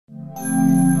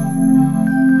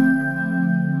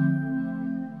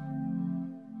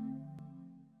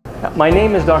My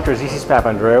name is Dr. Zisis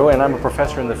Papandreou, and I'm a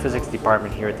professor in the physics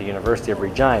department here at the University of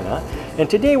Regina. And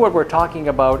today what we're talking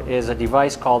about is a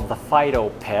device called the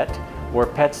PhytoPET, where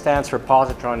PET stands for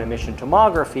positron emission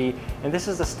tomography, and this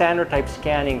is the standard type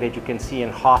scanning that you can see in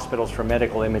hospitals for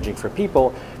medical imaging for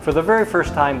people. For the very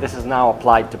first time, this is now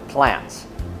applied to plants.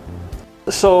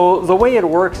 So the way it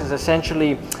works is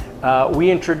essentially we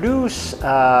introduce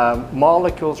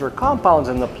molecules or compounds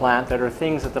in the plant that are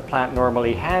things that the plant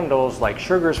normally handles, like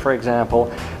sugars, for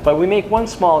example, but we make one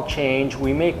small change.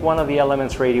 We make one of the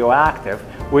elements radioactive,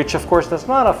 which of course does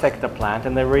not affect the plant,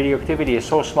 and the radioactivity is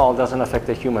so small it doesn't affect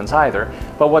the humans either.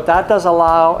 But what that does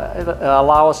allow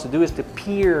us to do is to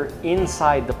peer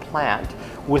inside the plant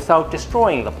without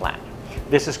destroying the plant.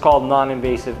 This is called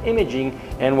non-invasive imaging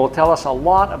and will tell us a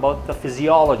lot about the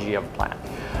physiology of the plant.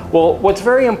 Well, what's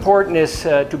very important is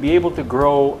to be able to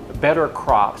grow better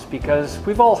crops, because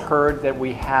we've all heard that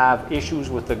we have issues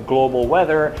with the global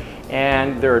weather,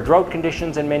 and there are drought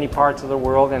conditions in many parts of the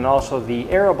world, and also the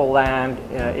arable land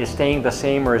is staying the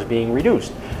same or is being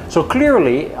reduced. So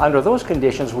clearly, under those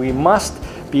conditions, we must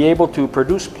be able to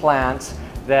produce plants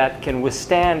that can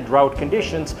withstand drought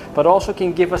conditions, but also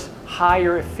can give us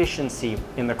higher efficiency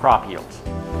in the crop yields.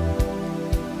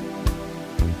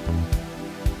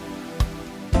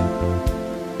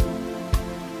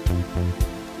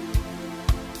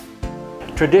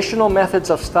 Traditional methods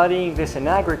of studying this in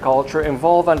agriculture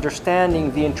involve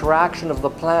understanding the interaction of the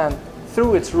plant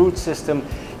through its root system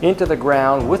into the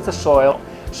ground with the soil.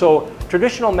 So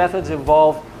traditional methods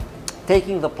involve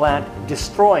taking the plant,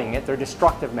 destroying it, they're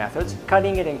destructive methods,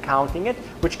 cutting it and counting it,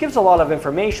 which gives a lot of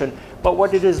information, but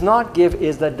what it does not give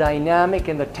is the dynamic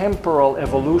and the temporal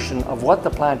evolution of what the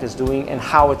plant is doing and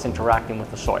how it's interacting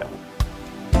with the soil.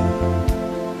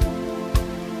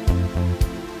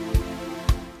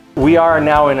 We are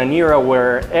now in an era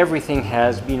where everything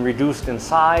has been reduced in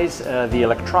size. The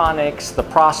electronics, the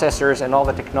processors, and all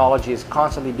the technology is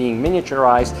constantly being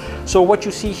miniaturized. So what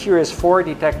you see here is 4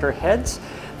 detector heads.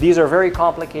 These are very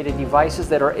complicated devices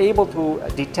that are able to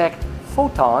detect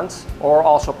photons, or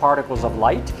also particles of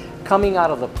light, coming out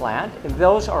of the plant. And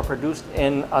those are produced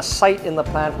in a site in the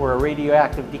plant where a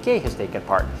radioactive decay has taken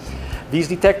part. These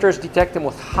detectors detect them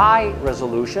with high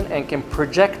resolution and can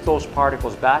project those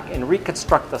particles back and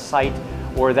reconstruct the site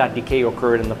where that decay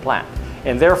occurred in the plant.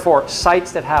 And therefore,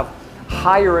 sites that have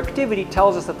higher activity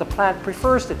tells us that the plant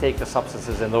prefers to take the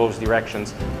substances in those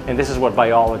directions, and this is what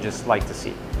biologists like to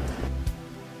see.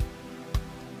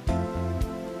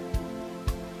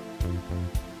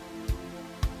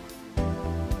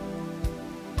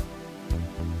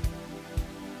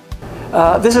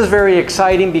 This is very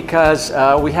exciting because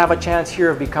we have a chance here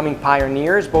of becoming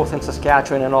pioneers, both in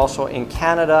Saskatchewan and also in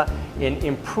Canada, in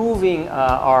improving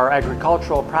our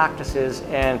agricultural practices,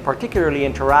 and particularly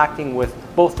interacting with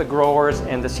both the growers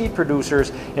and the seed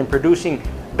producers in producing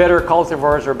better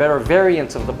cultivars or better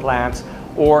variants of the plants,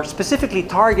 or specifically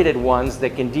targeted ones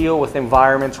that can deal with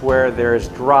environments where there's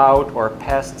drought or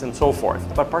pests and so forth.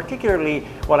 But particularly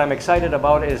what I'm excited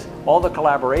about is all the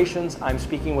collaborations. I'm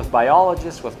speaking with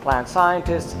biologists, with plant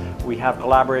scientists. We have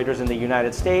collaborators in the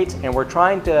United States, and we're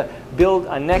trying to build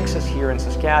a nexus here in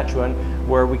Saskatchewan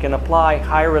where we can apply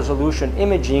high resolution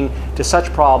imaging to such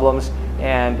problems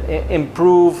and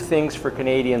improve things for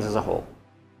Canadians as a whole.